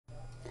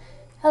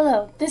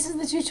Hello, this is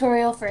the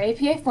tutorial for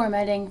APA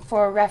formatting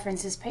for a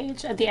references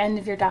page at the end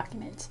of your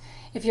document.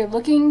 If you're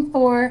looking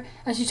for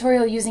a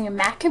tutorial using a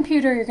Mac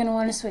computer, you're going to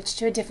want to switch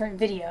to a different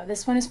video.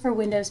 This one is for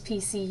Windows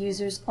PC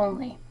users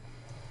only.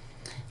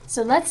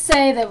 So let's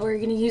say that we're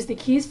going to use the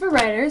Keys for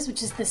Writers,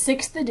 which is the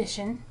 6th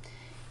edition.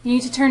 You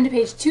need to turn to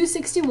page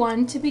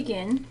 261 to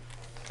begin.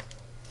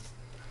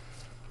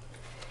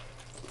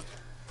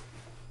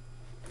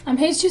 On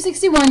page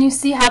 261, you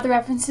see how the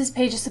references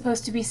page is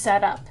supposed to be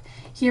set up.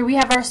 Here we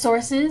have our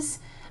sources.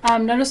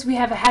 Notice we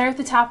have a header at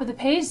the top of the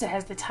page that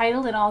has the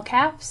title in all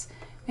caps.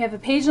 We have a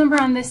page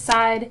number on this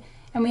side,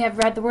 and we have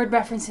the word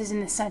references in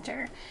the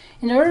center.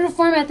 In order to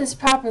format this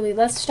properly,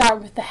 let's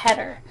start with the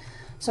header.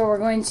 So we're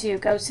going to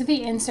go to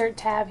the Insert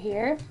tab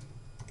here.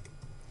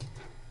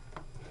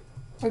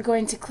 We're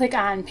going to click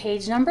on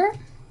Page Number,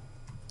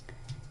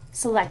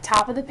 select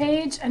top of the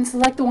page, and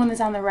select the one that's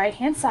on the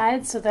right-hand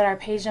side so that our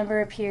page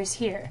number appears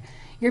here.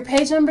 Your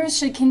page numbers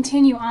should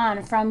continue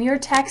on from your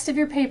text of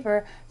your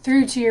paper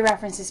through to your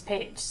references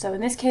page. So in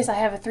this case, I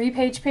have a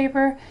 3-page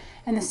paper,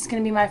 and this is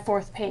going to be my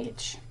 4th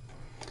page.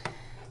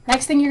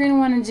 Next thing you're going to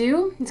want to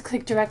do is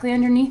click directly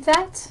underneath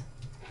that,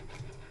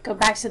 go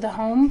back to the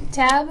Home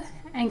tab,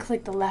 and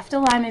click the left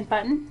alignment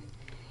button.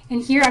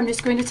 And here I'm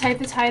just going to type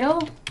the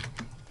title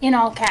in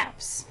all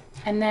caps.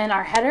 And then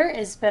our header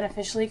is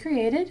beneficially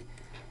created.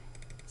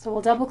 So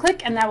we'll double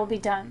click and that will be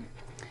done.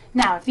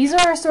 Now, if these are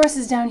our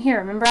sources down here,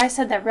 remember I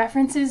said that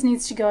references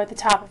needs to go at the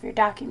top of your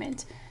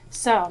document.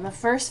 So on the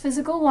first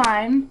physical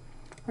line,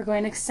 we're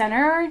going to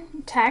center our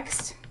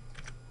text.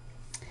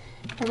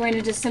 We're going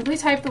to just simply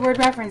type the word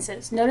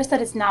references. Notice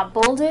that it's not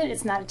bolded,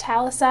 it's not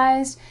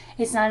italicized,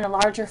 it's not in a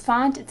larger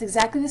font. It's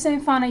exactly the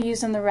same font I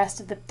used on the rest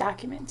of the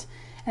document.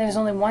 And there's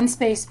only one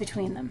space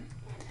between them.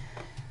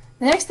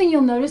 The next thing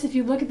you'll notice if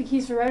you look at the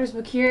Keys for Writers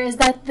book here is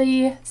that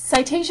the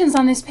citations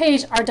on this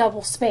page are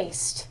double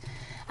spaced.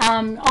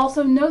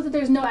 Also note that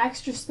there's no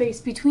extra space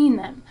between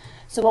them.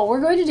 So what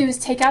we're going to do is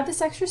take out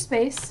this extra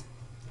space.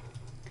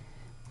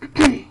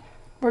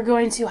 We're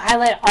going to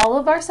highlight all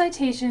of our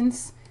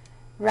citations,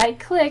 right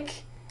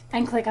click,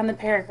 and click on the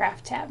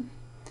Paragraph tab.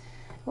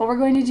 What we're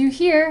going to do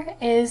here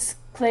is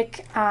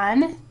click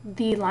on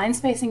the Line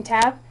Spacing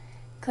tab,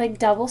 click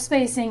double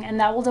spacing, and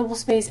that will double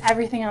space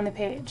everything on the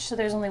page. So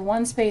there's only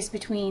one space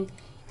between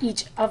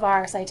each of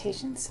our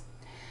citations.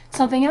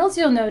 Something else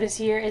you'll notice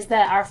here is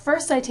that our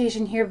first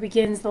citation here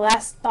begins, the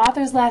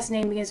author's last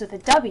name begins with a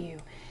W.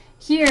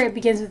 Here it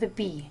begins with a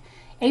B.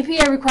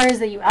 APA requires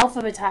that you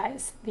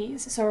alphabetize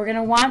these, so we're going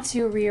to want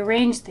to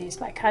rearrange these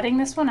by cutting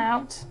this one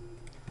out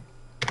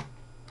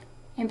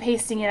and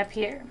pasting it up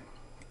here.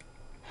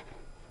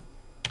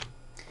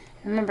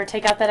 Remember,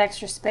 take out that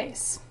extra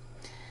space.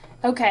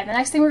 Okay, the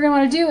next thing we're going to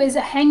want to do is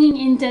a hanging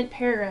indent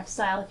paragraph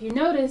style. If you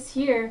notice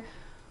here,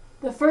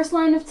 the first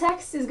line of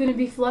text is going to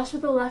be flush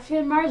with the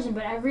left-hand margin,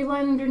 but every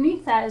line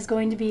underneath that is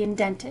going to be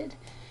indented.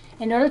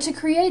 In order to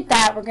create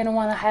that, we're going to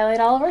want to highlight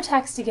all of our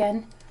text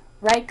again,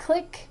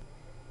 right-click,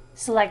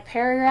 select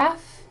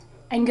Paragraph,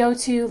 and go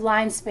to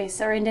Line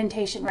Space or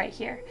indentation right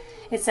here.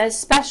 It says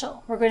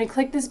Special. We're going to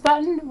click this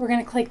button, we're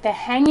going to click the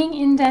Hanging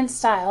Indent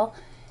Style,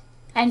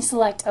 and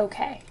select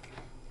OK.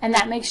 And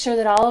that makes sure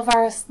that all of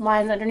our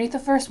lines underneath the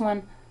first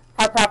one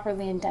are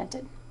properly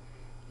indented.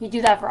 You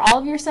do that for all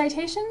of your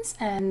citations,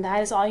 and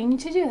that is all you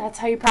need to do. That's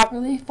how you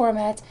properly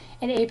format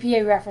an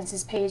APA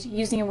references page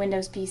using a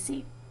Windows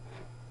PC.